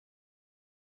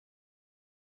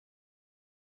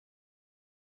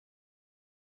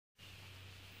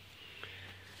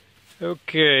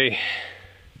Okay,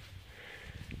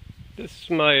 this is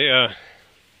my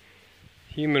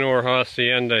Humanor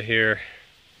hacienda here,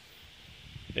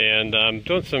 and I'm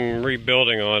doing some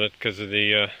rebuilding on it because of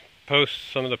the posts.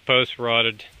 Some of the posts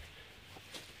rotted.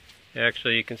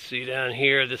 Actually, you can see down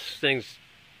here this thing's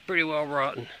pretty well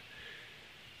rotten,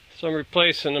 so I'm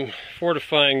replacing them,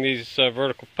 fortifying these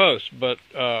vertical posts. But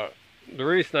the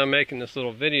reason I'm making this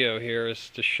little video here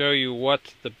is to show you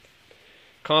what the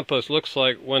compost looks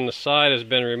like when the side has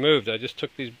been removed. I just took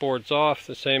these boards off,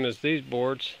 the same as these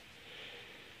boards.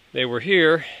 They were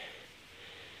here.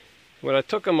 When I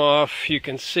took them off, you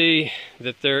can see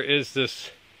that there is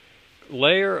this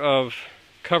layer of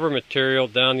cover material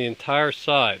down the entire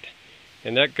side,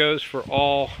 and that goes for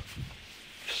all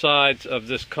sides of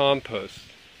this compost.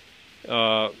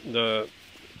 The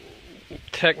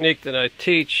technique that I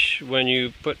teach when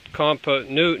you put compost,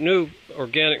 new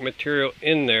organic material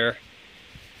in there,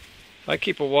 I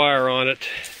keep a wire on it,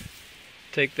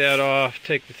 take that off,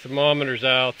 take the thermometers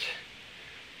out,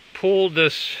 pull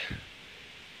this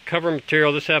cover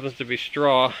material, this happens to be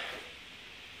straw,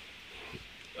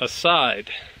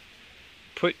 aside,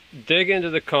 dig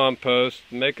into the compost,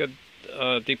 make a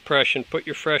depression, put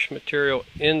your fresh material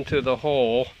into the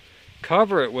hole,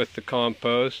 cover it with the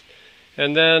compost,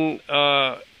 and then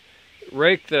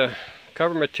rake the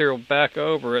cover material back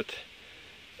over it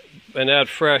and add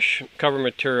fresh cover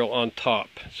material on top.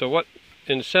 So what,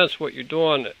 in a sense, what you're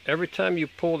doing, every time you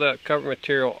pull that cover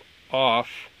material off,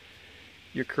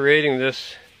 you're creating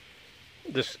this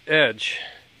edge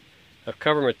of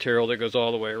cover material that goes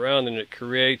all the way around, and it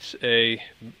creates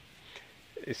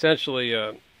essentially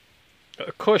a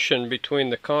cushion between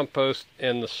the compost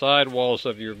and the side walls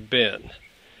of your bin.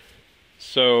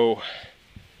 So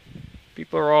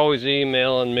people are always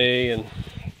emailing me and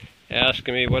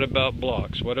asking me, what about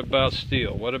blocks, what about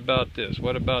steel, what about this,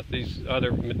 what about these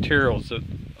other materials that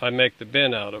I make the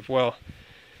bin out of? Well,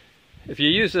 if you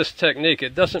use this technique,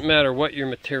 it doesn't matter what your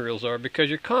materials are, because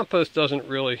your compost doesn't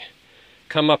really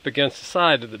come up against the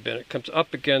side of the bin. It comes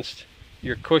up against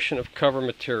your cushion of cover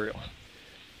material.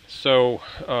 So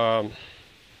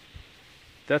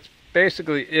that's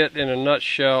basically it in a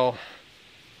nutshell.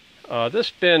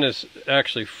 This bin is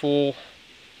actually full.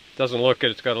 Doesn't look it,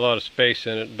 it's got a lot of space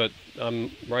in it, but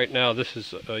right now this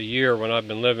is a year when I've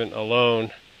been living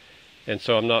alone, and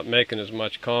so I'm not making as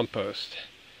much compost.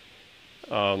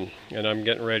 And I'm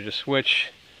getting ready to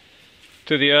switch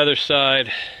to the other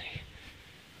side.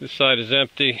 This side is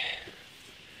empty,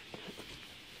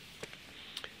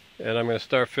 and I'm going to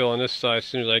start filling this side as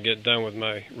soon as I get done with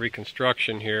my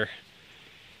reconstruction here.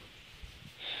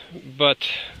 But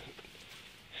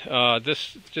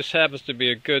this just happens to be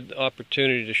a good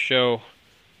opportunity to show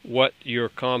what your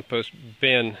compost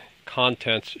bin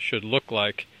contents should look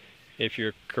like. If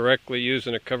you're correctly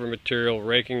using a cover material,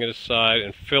 raking it aside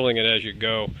and filling it as you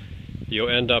go, you'll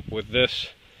end up with this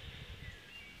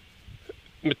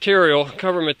material,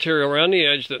 cover material around the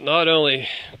edge, that not only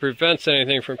prevents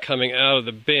anything from coming out of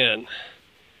the bin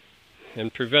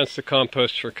and prevents the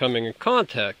compost from coming in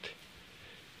contact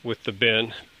with the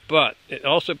bin, but it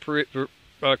also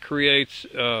creates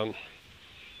an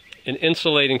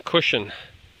insulating cushion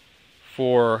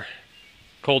for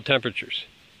cold temperatures.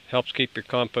 Helps keep your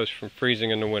compost from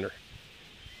freezing in the winter.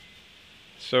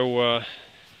 So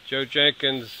Joe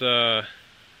Jenkins,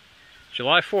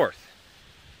 July 4th,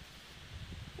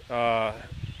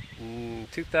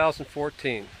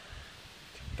 2014.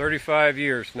 35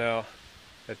 years now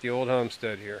at the old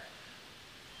homestead here,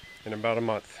 in about a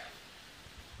month.